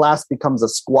suddenly the class becomes a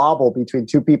squabble between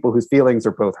two people whose feelings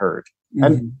are both hurt,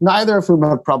 and neither of whom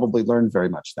have probably learned very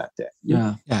much that day.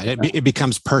 It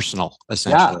becomes personal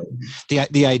essentially.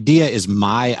 The idea is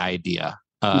my idea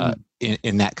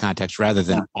in that context rather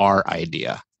than our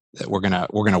idea that we're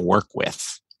gonna work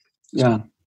with.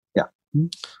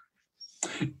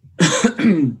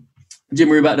 Jim,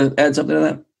 were you about to add something to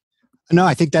that? No,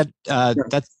 I think that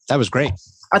was great.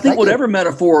 I think whatever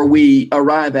metaphor we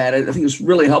arrive at, I think it's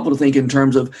really helpful to think in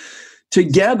terms of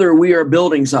together we are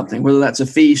building something, whether that's a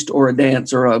feast or a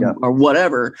dance or or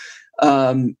whatever.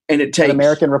 And it takes an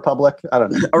American republic. I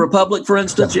don't know, a republic, for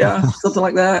instance, something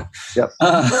like that.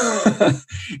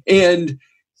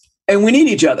 And we need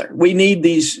each other. We need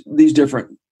these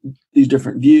different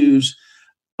views.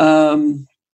 The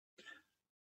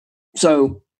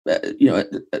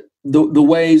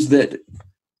ways that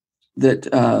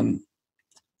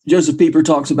Joseph Pieper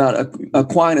talks about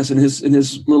Aquinas in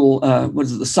his little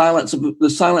the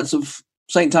silence of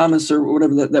St. Thomas or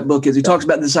whatever that book is. He talks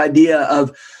about this idea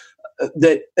of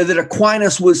that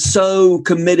Aquinas was so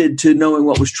committed to knowing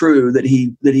what was true that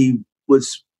he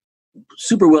was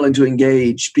super willing to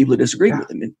engage people who disagreed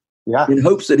with him in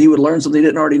hopes that he would learn something he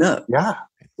didn't already know.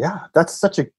 That's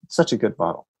such a good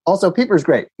model. Also, Pieper's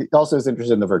great. He also is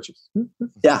interested in the virtues.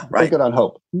 Right. Good on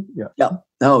hope.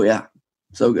 Oh yeah,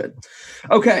 so good.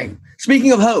 Okay,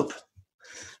 speaking of hope,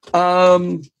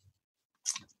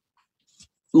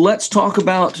 let's talk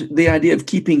about the idea of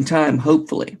keeping time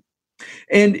hopefully.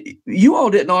 And you all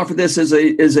didn't offer this as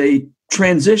a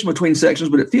transition between sections,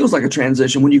 but it feels like a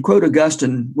transition when you quote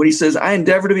Augustine when he says, I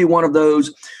endeavor to be one of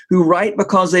those who write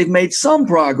because they've made some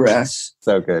progress.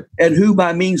 So good. And who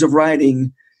by means of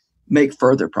writing make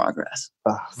further progress.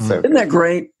 Oh, so Isn't that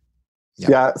great?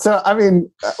 Yeah. So, I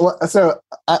mean,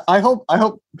 I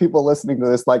hope people listening to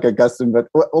this like Augustine, but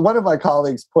one of my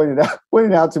colleagues pointed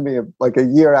out to me like a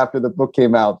year after the book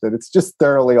came out that it's just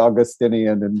thoroughly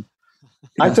Augustinian. And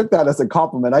I took that as a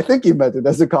compliment. I think he meant it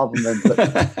as a compliment.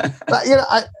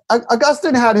 But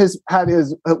Augustine had his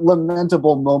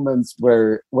lamentable moments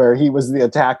where he was the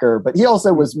attacker, but he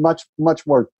also was much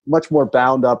more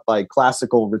bound up by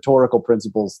classical rhetorical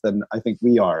principles than I think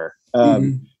we are.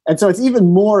 And so it's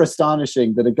even more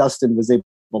astonishing that Augustine was able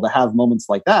to have moments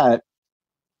like that.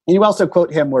 And you also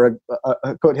quote him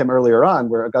earlier on,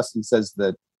 where Augustine says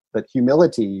that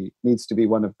humility needs to be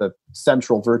one of the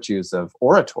central virtues of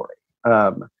oratory.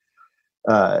 But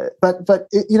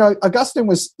Augustine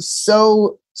was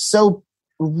so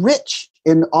rich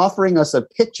in offering us a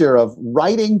picture of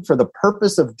writing for the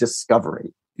purpose of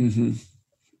discovery,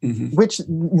 which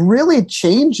really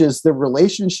changes the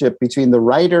relationship between the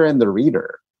writer and the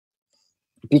reader.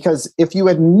 Because if you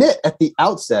admit at the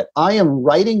outset, I am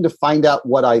writing to find out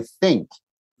what I think,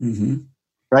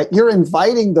 right? You're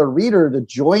inviting the reader to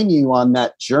join you on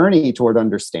that journey toward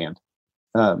understanding.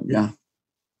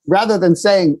 Rather than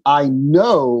saying, I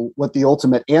know what the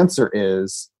ultimate answer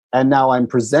is, and now I'm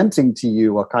presenting to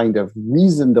you a kind of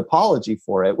reasoned apology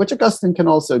for it, which Augustine can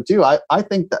also do. I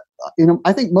think that,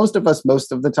 I think most of us,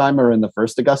 most of the time, are in the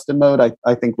first Augustine mode.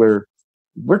 I think we're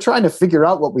trying to figure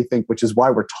out what we think, which is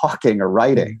why we're talking or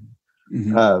writing.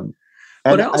 But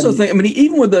I also think,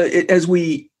 even with as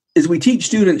we teach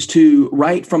students to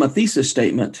write from a thesis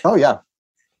statement. Oh yeah.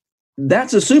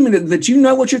 That's assuming that you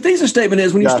know what your thesis statement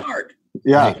is when you start.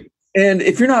 Yeah. Right? And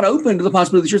if you're not open to the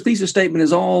possibility that your thesis statement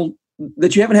is all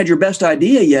that you haven't had your best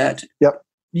idea yet,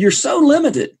 you're so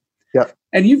limited. Yep.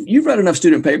 And you've read enough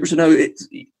student papers to know it's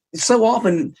so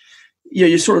often,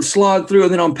 you sort of slog through,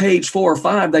 and then on page 4 or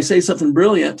 5, they say something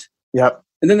brilliant. Yep.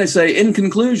 And then they say, in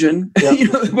conclusion,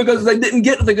 because they didn't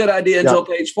get to the good idea until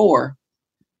page 4.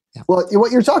 Well,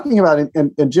 what you're talking about,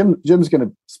 and Jim's going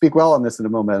to speak well on this in a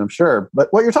moment, I'm sure, but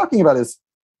what you're talking about is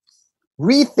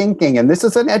rethinking, and this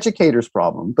is an educator's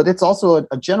problem, but it's also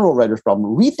a general writer's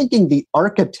problem, rethinking the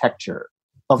architecture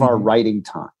of our writing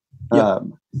time.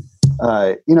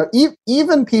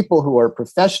 Even people who are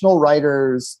professional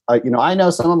writers, I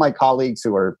know some of my colleagues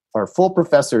who are full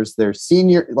professors, they're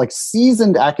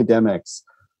seasoned academics,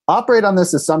 operate on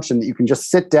this assumption that you can just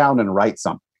sit down and write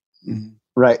something,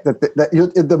 right?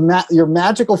 That your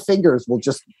magical fingers will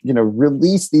just,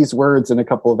 release these words in a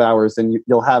couple of hours and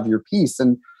you'll have your piece.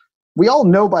 And we all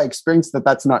know by experience that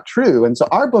that's not true. And so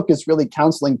our book is really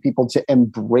counseling people to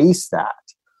embrace that,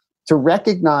 to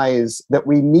recognize that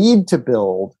we need to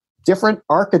build different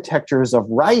architectures of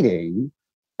writing,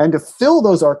 and to fill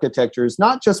those architectures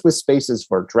not just with spaces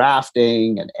for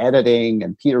drafting and editing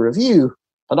and peer review,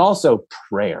 but also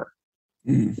prayer,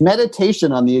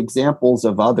 meditation on the examples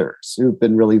of others who've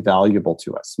been really valuable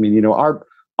to us. I mean,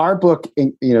 our book,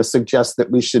 suggests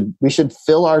that we should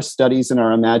fill our studies and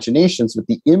our imaginations with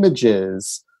the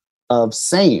images of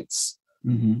saints,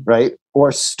 right?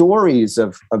 Or stories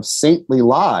of saintly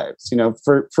lives.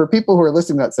 For people who are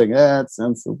listening to that saying, it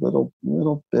sounds a little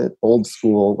bit old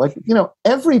school.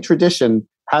 Every tradition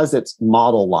has its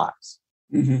model lives.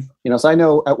 So I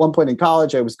know at one point in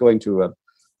college, I was going to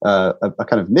a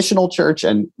kind of missional church,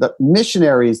 and the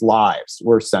missionaries' lives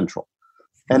were central.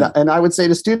 And I would say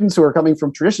to students who are coming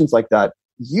from traditions like that,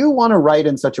 you want to write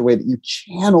in such a way that you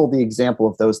channel the example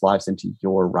of those lives into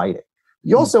your writing.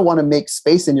 You also want to make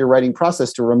space in your writing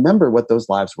process to remember what those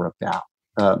lives were about.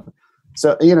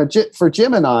 For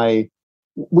Jim and I,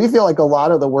 we feel like a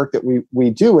lot of the work that we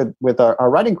do with our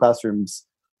writing classrooms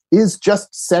is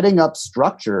just setting up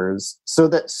structures so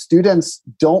that students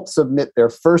don't submit their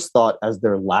first thought as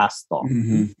their last thought.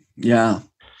 Yeah.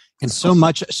 And so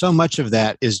much of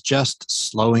that is just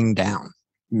slowing down.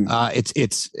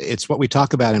 It's what we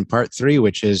talk about in part 3,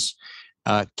 which is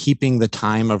keeping the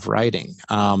time of writing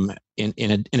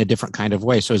in a different kind of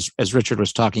way. So as Richard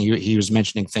was talking, he was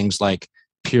mentioning things like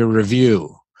peer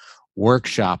review,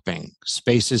 workshopping,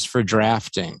 spaces for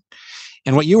drafting,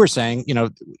 and what you were saying,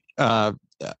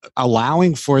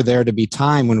 allowing for there to be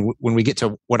time when we get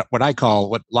to what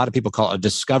a lot of people call a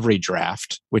discovery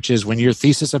draft, which is when your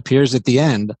thesis appears at the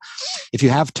end. If you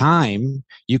have time,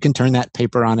 you can turn that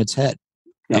paper on its head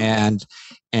and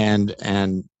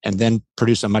then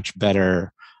produce a much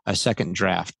better second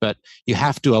draft. But you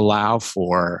have to allow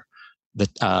for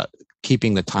the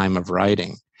keeping the time of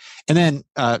writing. And then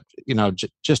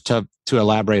just to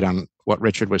elaborate on what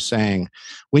Richard was saying.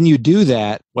 When you do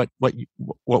that, what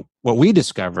we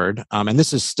discovered, and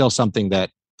this is still something that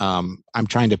I'm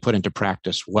trying to put into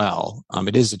practice well,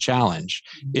 it is a challenge,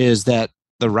 is that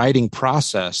the writing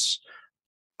process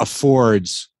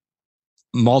affords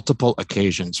multiple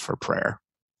occasions for prayer.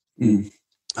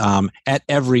 At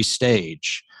every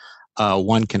stage,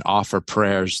 one can offer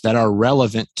prayers that are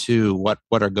relevant to what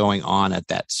are going on at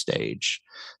that stage.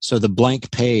 So the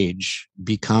blank page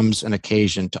becomes an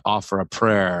occasion to offer a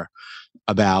prayer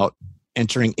about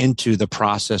entering into the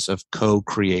process of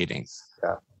co-creating.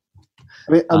 Yeah.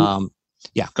 I mean,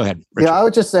 yeah, go ahead, Richard. Yeah, I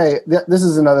would just say this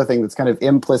is another thing that's kind of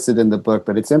implicit in the book,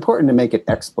 but it's important to make it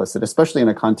explicit, especially in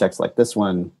a context like this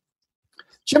one.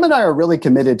 Jim and I are really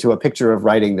committed to a picture of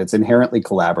writing that's inherently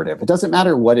collaborative. It doesn't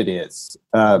matter what it is.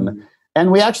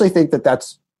 And we actually think that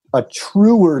that's a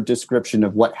truer description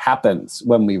of what happens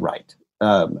when we write.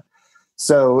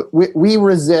 So we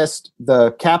resist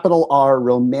the capital R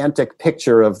romantic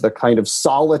picture of the kind of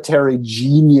solitary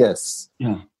genius,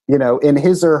 in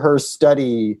his or her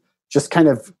study, just kind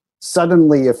of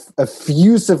suddenly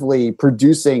effusively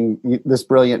producing this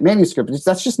brilliant manuscript.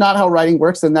 That's just not how writing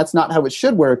works, and that's not how it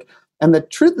should work. And the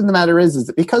truth of the matter is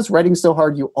that because writing's so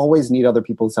hard, you always need other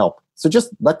people's help. So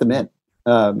just let them in.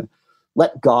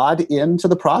 Let God into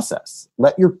the process.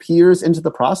 Let your peers into the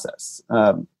process.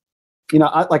 I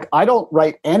don't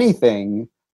write anything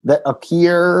that a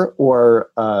peer or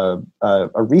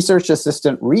a research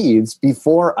assistant reads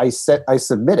before I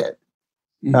submit it.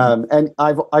 And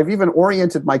I've even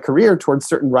oriented my career towards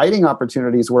certain writing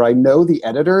opportunities where I know the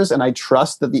editors and I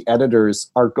trust that the editors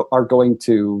are going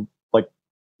to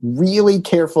really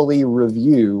carefully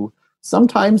review,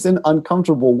 sometimes in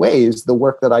uncomfortable ways, the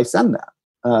work that I send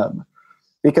them.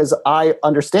 Because I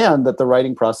understand that the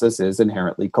writing process is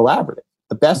inherently collaborative.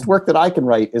 The best work that I can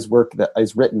write is work that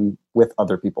is written with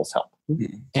other people's help.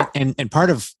 And part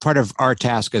of our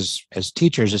task as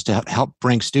teachers is to help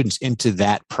bring students into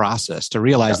that process, to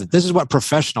realize that this is what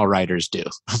professional writers do.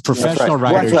 Professional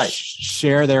writers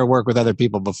share their work with other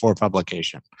people before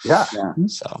publication. Yeah.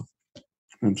 So,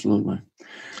 absolutely.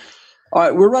 All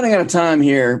right, we're running out of time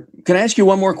here. Can I ask you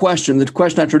one more question? The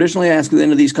question I traditionally ask at the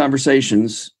end of these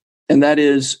conversations, and that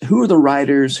is, who are the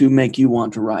writers who make you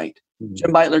want to write?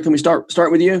 Jim Beitler, can we start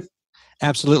with you?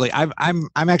 Absolutely. I'm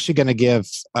actually going to give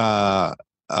a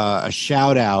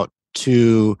shout out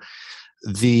to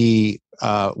the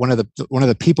one of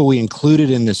the people we included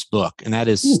in this book, and that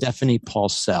is Stephanie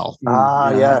Paulsell.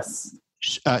 Yes.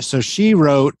 So she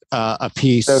wrote a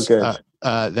piece So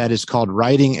that is called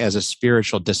 "Writing as a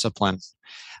Spiritual Discipline."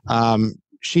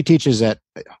 She teaches at,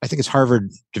 I think it's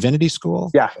Harvard Divinity School.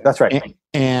 Yeah, that's right.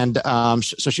 And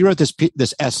so she wrote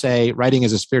this essay, Writing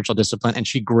as a Spiritual Discipline, and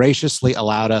she graciously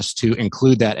allowed us to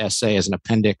include that essay as an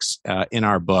appendix in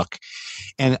our book.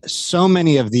 And so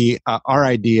many of our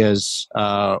ideas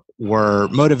were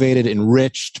motivated,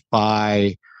 enriched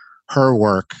by her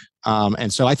work.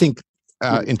 And so I think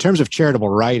in terms of charitable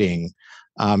writing,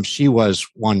 she was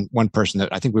one person that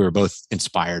I think we were both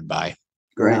inspired by.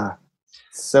 Great. Yeah,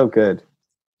 so good.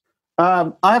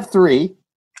 I have three.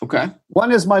 Okay.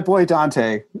 One is my boy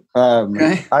Dante.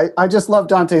 Okay. I just love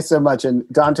Dante so much, and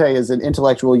Dante is an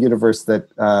intellectual universe that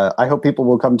I hope people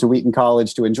will come to Wheaton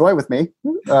College to enjoy with me.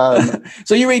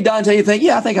 So you read Dante, you think,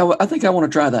 I think I want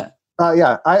to try that.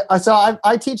 Yeah.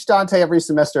 I teach Dante every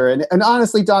semester, and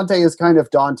honestly, Dante is kind of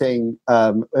daunting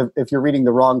if you're reading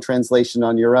the wrong translation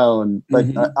on your own. But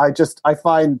I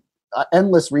find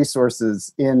endless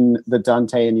resources in the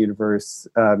Dantean universe.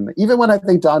 Even when I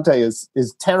think Dante is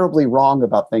terribly wrong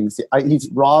about things, he's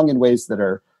wrong in ways that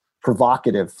are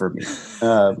provocative for me.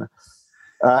 And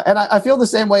I feel the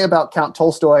same way about Count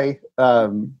Tolstoy.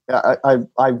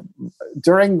 I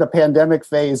during the pandemic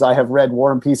phase, I have read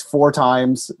War and Peace 4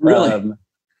 times. Really?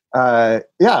 And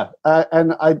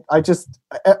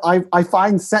I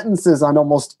find sentences on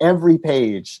almost every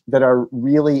page that are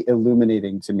really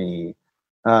illuminating to me.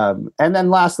 And then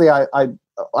lastly, I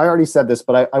already said this,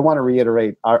 but I want to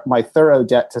reiterate my thorough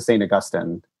debt to St.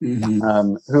 Augustine,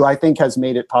 who I think has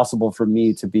made it possible for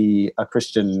me to be a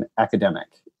Christian academic.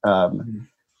 And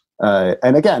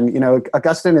again,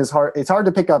 Augustine is hard. It's hard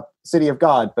to pick up City of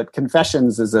God, but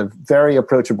Confessions is a very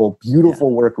approachable, beautiful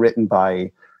work written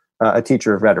by a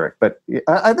teacher of rhetoric. But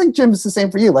I think, Jim, it's the same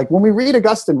for you. Like when we read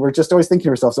Augustine, we're just always thinking to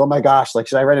ourselves, oh my gosh,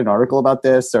 should I write an article about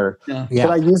this? Or should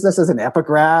I use this as an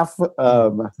epigraph?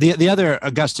 The other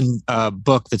Augustine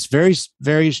book that's very,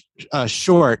 very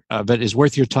short, but is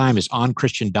worth your time is On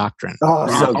Christian Doctrine.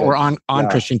 Or on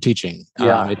Christian Teaching.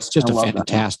 It's just a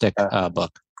fantastic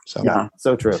book. So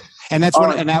so true. And that's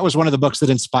and that was one of the books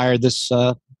that inspired this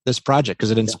project,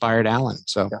 because it inspired Alan.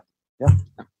 So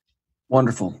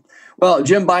Wonderful. Well,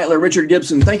 Jim Beitler, Richard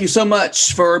Gibson, thank you so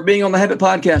much for being on the Habit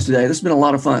Podcast today. This has been a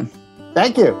lot of fun.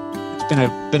 Thank you. It's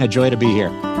been a joy to be here.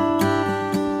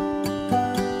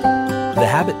 The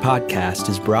Habit Podcast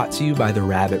is brought to you by The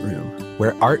Rabbit Room,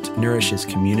 where art nourishes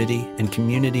community and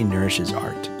community nourishes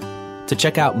art. To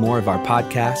check out more of our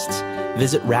podcasts,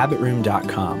 visit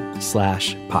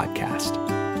rabbitroom.com/podcast.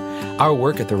 Our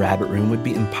work at The Rabbit Room would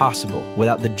be impossible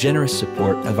without the generous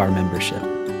support of our membership.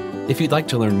 If you'd like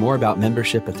to learn more about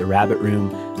membership at The Rabbit Room,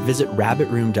 visit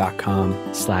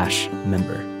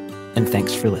rabbitroom.com/member. And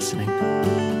thanks for listening.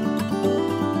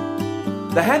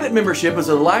 The Habit Membership is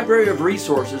a library of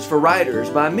resources for writers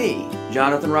by me,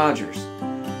 Jonathan Rogers.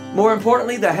 More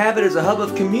importantly, The Habit is a hub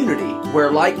of community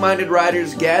where like-minded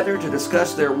writers gather to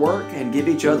discuss their work and give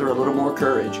each other a little more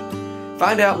courage.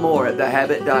 Find out more at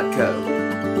thehabit.co.